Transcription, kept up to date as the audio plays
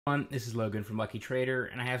This is Logan from Lucky Trader,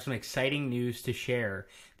 and I have some exciting news to share.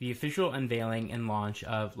 The official unveiling and launch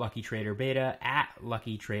of Lucky Trader Beta at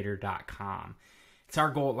luckytrader.com. It's our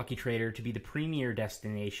goal at Lucky Trader to be the premier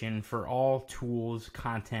destination for all tools,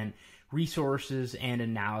 content, resources, and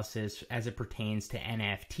analysis as it pertains to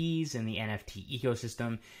NFTs and the NFT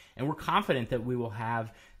ecosystem, and we're confident that we will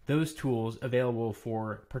have those tools available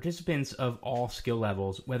for participants of all skill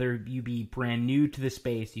levels. Whether you be brand new to the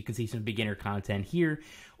space, you can see some beginner content here,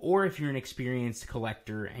 or if you're an experienced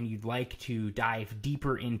collector and you'd like to dive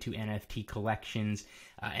deeper into NFT collections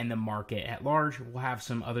and the market at large, we'll have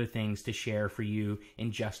some other things to share for you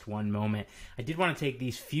in just one moment. I did want to take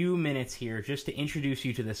these few minutes here just to introduce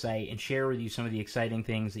you to the site and share with you some of the exciting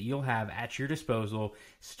things that you'll have at your disposal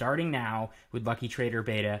starting now with Lucky Trader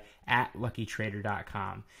Beta at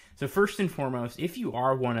luckytrader.com. So first and foremost, if you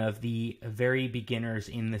are one of the very beginners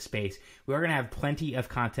in the space, we are going to have plenty of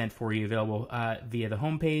content for you available via the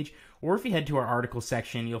homepage, or if you head to our article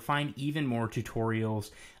section, you'll find even more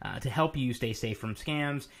tutorials to help you stay safe from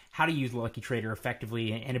scams, how to use Lucky Trader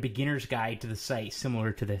effectively, and a beginner's guide to the site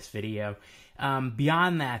similar to this video.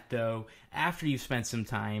 Beyond that, though, after you've spent some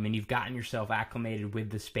time and you've gotten yourself acclimated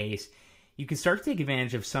with the space, you can start to take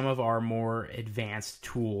advantage of some of our more advanced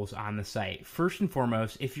tools on the site. First and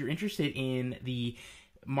foremost, if you're interested in the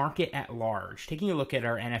market at large, taking a look at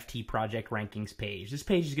our NFT project rankings page. This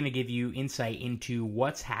page is going to give you insight into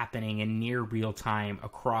what's happening in near real time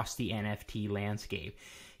across the NFT landscape.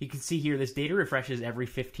 You can see here this data refreshes every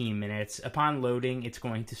 15 minutes. Upon loading, it's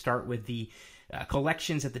going to start with the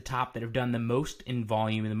collections at the top that have done the most in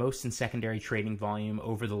volume and the most in secondary trading volume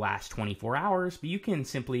over the last 24 hours. But you can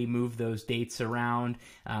simply move those dates around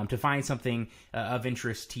to find something of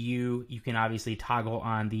interest to you. You can obviously toggle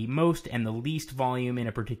on the most and the least volume in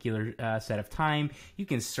a particular set of time. You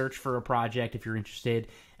can search for a project if you're interested.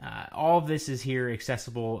 All of this is here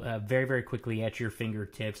accessible very, very quickly at your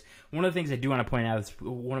fingertips. One of the things I do want to point out is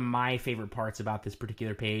one of my favorite parts about this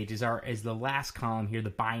particular page is the last column here, the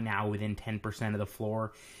buy now within 10% of the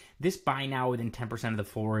floor. This buy now within 10% of the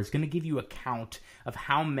floor is going to give you a count of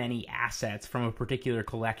how many assets from a particular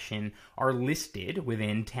collection are listed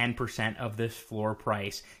within 10% of this floor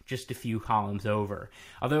price, just a few columns over.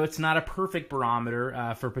 Although it's not a perfect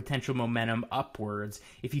barometer for potential momentum upwards,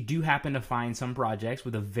 if you do happen to find some projects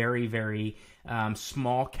with a very, very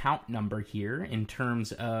small count number here in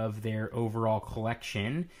terms of their overall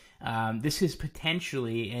collection, this is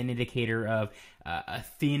potentially an indicator of a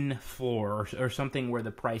thin floor or something where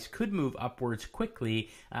the price could move upwards quickly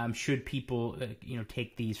should people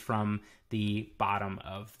take these from the bottom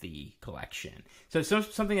of the collection. So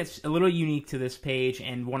something that's a little unique to this page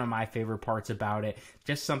and one of my favorite parts about it,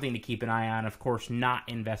 just something to keep an eye on. Of course, not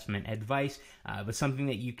investment advice, but something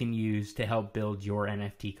that you can use to help build your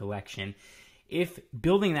NFT collection. If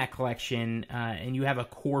building that collection and you have a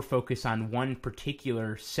core focus on one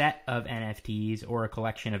particular set of NFTs or a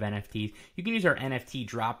collection of NFTs, you can use our NFT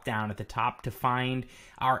drop down at the top to find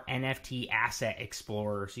our NFT Asset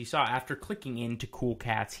Explorer. So you saw after clicking into Cool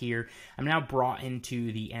Cats here, I'm now brought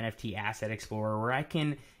into the NFT Asset Explorer where I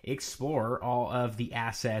can explore all of the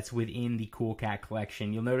assets within the Cool Cat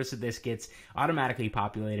collection. You'll notice that this gets automatically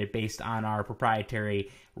populated based on our proprietary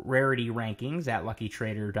rarity rankings at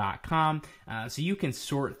luckytrader.com. So you can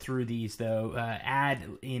sort through these, though, add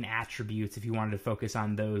in attributes if you wanted to focus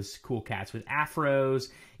on those cool cats with afros.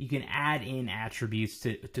 You can add in attributes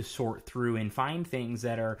to sort through and find things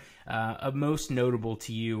that are most notable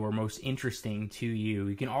to you or most interesting to you.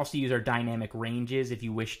 You can also use our dynamic ranges if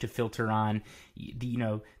you wish to filter on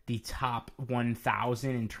the top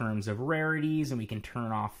 1,000 in terms of rarities, and we can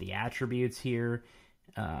turn off the attributes here.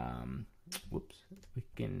 We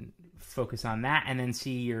can focus on that and then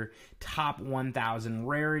see your top 1,000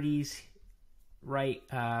 rarities, right?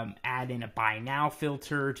 Add in a buy now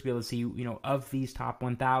filter to be able to see, of these top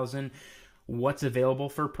 1,000, what's available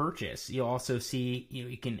for purchase. You'll also see,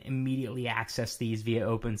 you can immediately access these via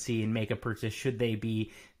OpenSea and make a purchase should they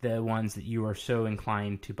be the ones that you are so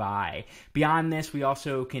inclined to buy. Beyond this, we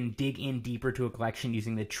also can dig in deeper to a collection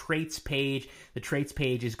using the traits page. The traits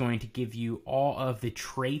page is going to give you all of the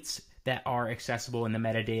traits that are accessible in the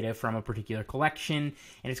metadata from a particular collection,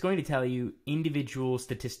 and it's going to tell you individual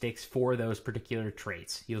statistics for those particular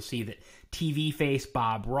traits. You'll see that TV face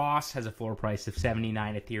Bob Ross has a floor price of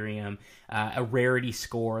 79 Ethereum, a rarity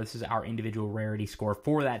score. This is our individual rarity score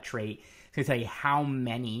for that trait. It's going to tell you how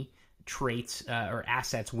many traits or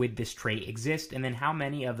assets with this trait exist, and then how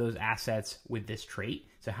many of those assets with this trait,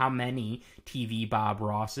 so how many TV Bob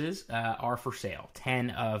Rosses are for sale.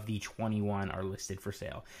 10 of the 21 are listed for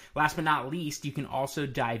sale. Last but not least, you can also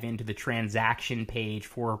dive into the transaction page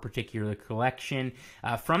for a particular collection.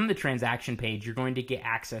 From the transaction page, you're going to get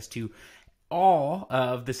access to all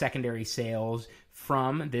of the secondary sales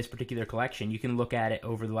from this particular collection. You can look at it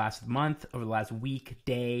over the last month, over the last week,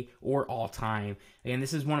 day, or all time. Again,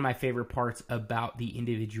 this is one of my favorite parts about the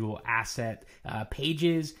individual asset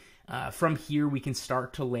pages. From here, we can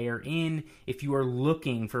start to layer in. If you are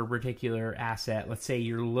looking for a particular asset, let's say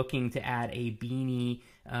you're looking to add a beanie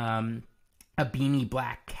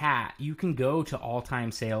black cat, you can go to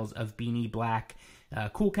all-time sales of beanie black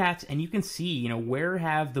cool cats, and you can see, where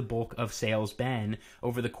have the bulk of sales been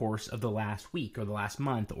over the course of the last week or the last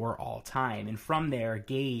month or all time, and from there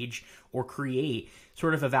gauge or create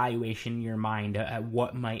sort of evaluation in your mind at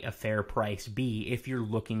what might a fair price be if you're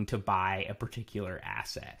looking to buy a particular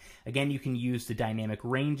asset. Again, you can use the dynamic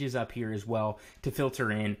ranges up here as well to filter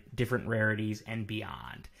in different rarities and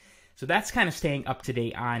beyond. So that's kind of staying up to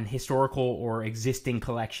date on historical or existing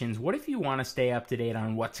collections. What if you want to stay up to date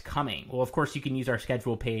on what's coming? Well, of course, you can use our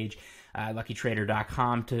schedule page,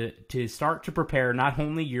 luckytrader.com, to start to prepare not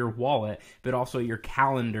only your wallet, but also your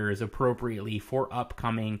calendars appropriately for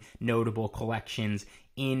upcoming notable collections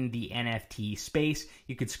in the NFT space.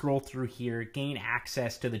 You could scroll through here, gain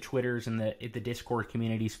access to the Twitters and the Discord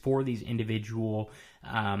communities for these individual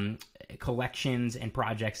collections and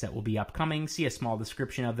projects that will be upcoming, see a small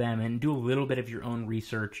description of them, and do a little bit of your own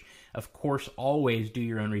research. Of course, always do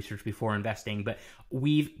your own research before investing, but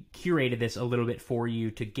we've curated this a little bit for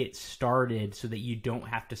you to get started so that you don't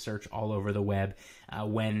have to search all over the web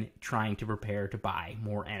when trying to prepare to buy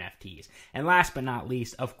more NFTs. And last but not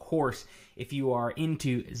least, of course, if you are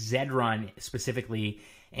into Zed Run specifically,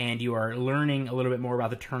 and you are learning a little bit more about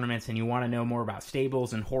the tournaments and you want to know more about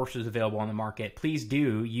stables and horses available on the market, please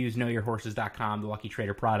do use knowyourhorses.com, the Lucky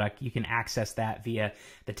Trader product. You can access that via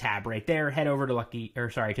the tab right there. Head over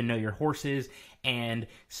to Know Your Horses and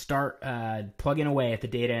start plugging away at the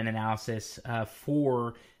data and analysis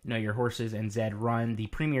for Know Your Horses and Zed Run, the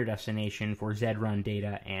premier destination for Zed Run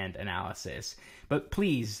data and analysis. But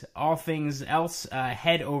please, all things else,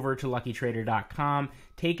 head over to luckytrader.com.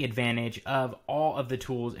 Take advantage of all of the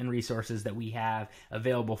tools and resources that we have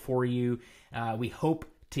available for you. We hope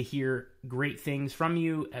to hear great things from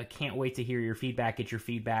you. Can't wait to hear your feedback, get your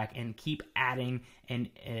feedback, and keep adding and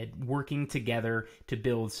working together to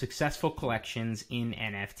build successful collections in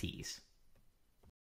NFTs.